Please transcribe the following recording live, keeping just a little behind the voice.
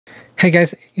Hey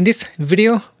guys, in this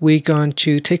video we're going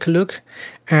to take a look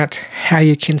at how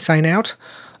you can sign out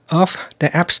of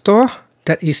the App Store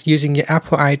that is using your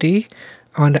Apple ID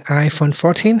on the iPhone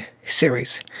 14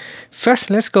 series.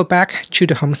 First, let's go back to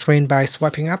the home screen by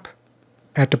swiping up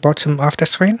at the bottom of the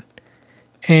screen.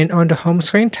 And on the home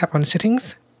screen, tap on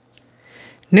Settings.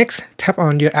 Next, tap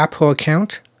on your Apple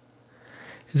account.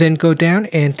 Then go down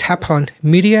and tap on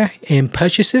Media and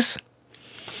Purchases.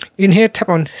 In here, tap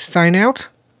on Sign Out.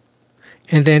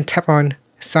 And then tap on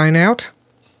Sign Out.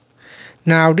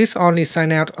 Now this only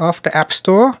sign out of the App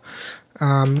Store.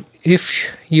 If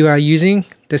you are using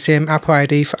the same Apple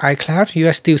ID for iCloud, you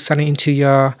are still signing into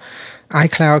your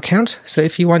iCloud account. So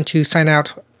if you want to sign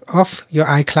out of your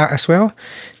iCloud as well,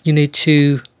 you need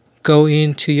to go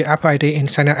into your Apple ID and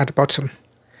sign out at the bottom.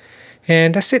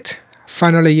 And that's it.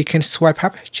 Finally, you can swipe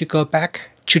up to go back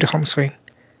to the home screen.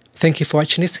 Thank you for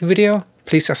watching this video.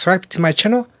 Please subscribe to my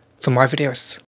channel for more videos.